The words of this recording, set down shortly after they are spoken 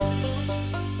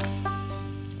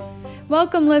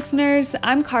Welcome, listeners.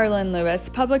 I'm Carlin Lewis,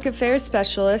 Public Affairs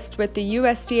Specialist with the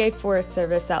USDA Forest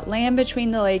Service at Land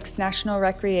Between the Lakes National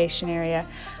Recreation Area.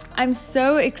 I'm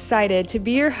so excited to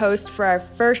be your host for our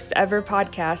first ever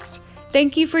podcast.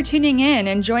 Thank you for tuning in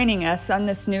and joining us on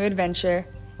this new adventure.